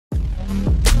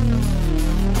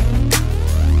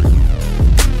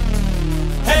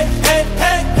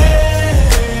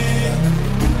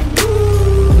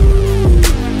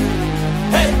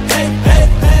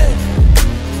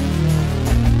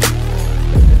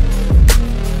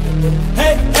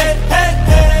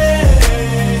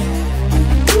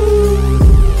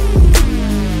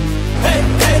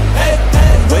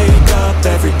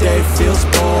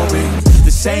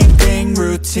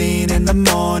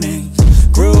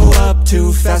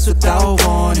too fast without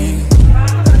warning.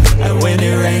 And when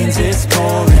it rains, it's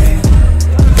pouring.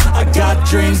 I got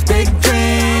dreams, big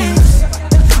dreams.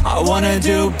 I wanna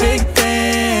do big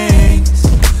things,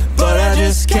 but I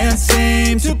just can't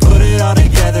seem to put it all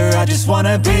together. I just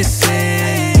wanna be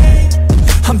seen.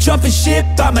 I'm jumping ship,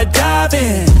 I'ma dive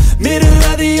in. Middle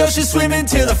of the ocean, swimming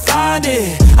till I find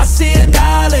it. I see an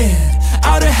island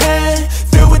out ahead,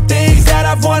 filled with things that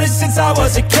I've wanted since I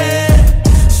was a kid.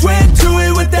 Swim to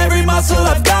it with every muscle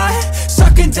I've got,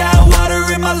 sucking down water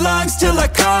in my lungs till I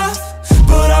cough.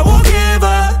 But I won't give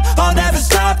up, I'll never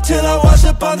stop till I wash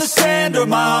up on the sand or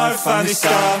my heart finally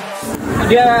stops.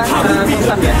 Dia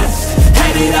pesan ya.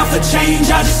 Headed out for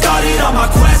change, I just started on my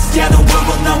quest. Yeah, the world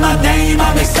will know my name,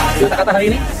 I'm excited. Kata-kata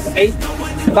hari ini,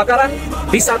 kebakaran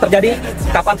bisa terjadi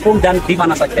kapanpun dan di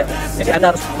mana saja. Jadi Anda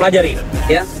harus pelajari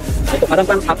ya untuk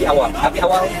padamkan api awal. Api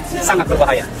awal sangat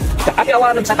berbahaya. Jika api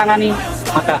awal Anda bisa tangani,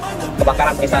 maka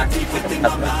kebakaran bisa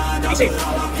bisa.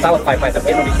 Sahabat firefighter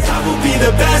Indonesia. I'll be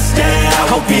the best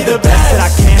that I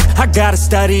can. I gotta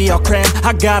study, I'll cram.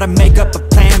 I gotta make up a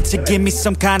plan to give me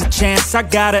some kind of chance. I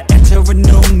gotta enter a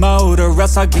new mode or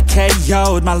else I'll get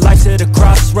KO'd. My life's at a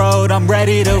crossroad, I'm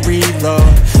ready to reload.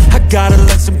 I gotta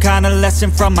learn some kind of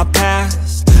lesson from my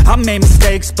past. I made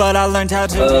mistakes, but I learned how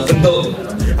to. Bentuk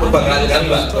kebakaran kami,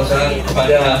 Pak,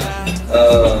 kepada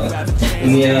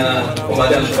dunia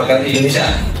pemadam kebakaran di Indonesia.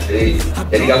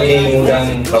 Jadi kami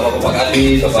mengundang Bapak-bapak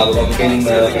Kadis, Bapak-bapak mungkin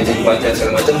PJ Bupati dan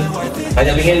segala macam.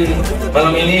 Hanya ingin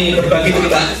malam ini berbagi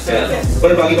kita, ya,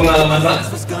 berbagi pengalaman,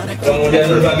 Pak. Kemudian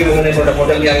berbagi mengenai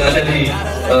produk-produk yang ada di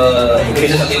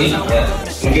Indonesia saat ini. Ya.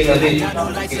 Mungkin nanti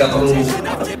kita perlu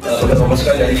beberapa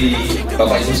masukan dari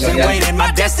Bapak Ibu sekalian.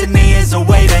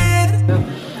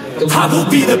 I will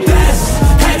be the best,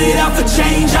 headed out for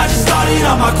change, I just started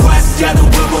on my quest. Yeah, the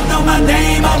world will know my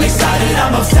name, I'm excited,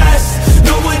 I'm obsessed.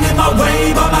 No one in my way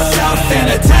but myself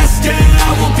and a test. Yeah,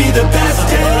 I will be the best,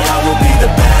 yeah, I will be the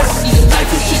best.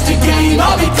 Life is just a game,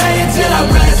 I'll be playing till I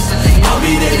rest. I'll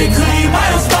be there to claim my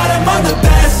own spot among the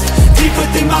best. Deep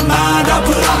within my mind, I'll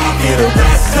put all my fear to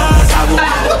rest. Cause I will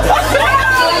be the best.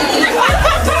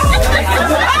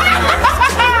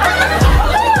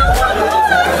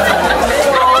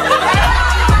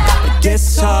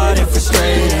 Gets hard and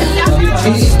frustrating.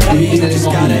 You just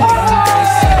gotta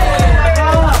embrace it.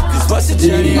 Cause what's a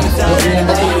journey without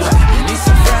enemies? You need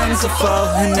some friends, a foe,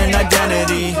 and an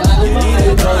identity. You need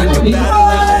a drug, a battle,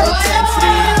 a little intensity.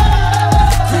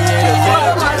 Create a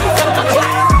little bit of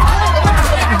everything.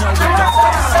 No, we don't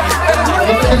stop the same thing.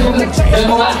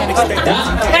 Can't expect that.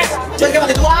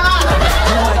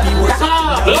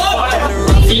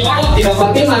 Tidak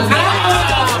penting lah.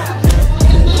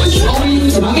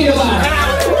 Semakin depan.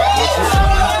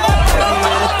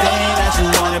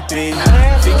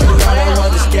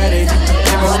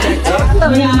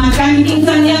 Menyelamatkan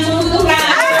insan yang membutuhkan.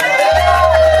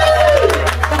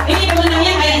 Ini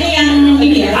pemenangnya kayaknya yang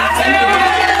ini ya.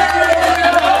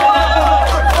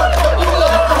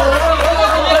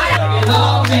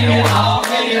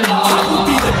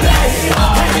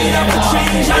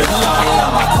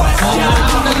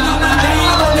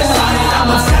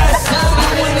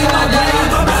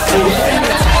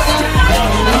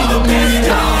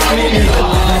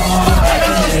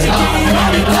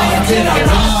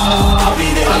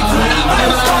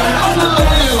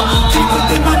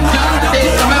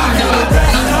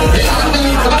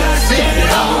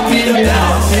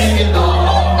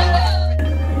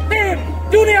 Tim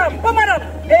Dunia Pemadam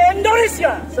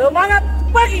Indonesia, semangat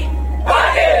pagi!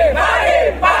 Pagi!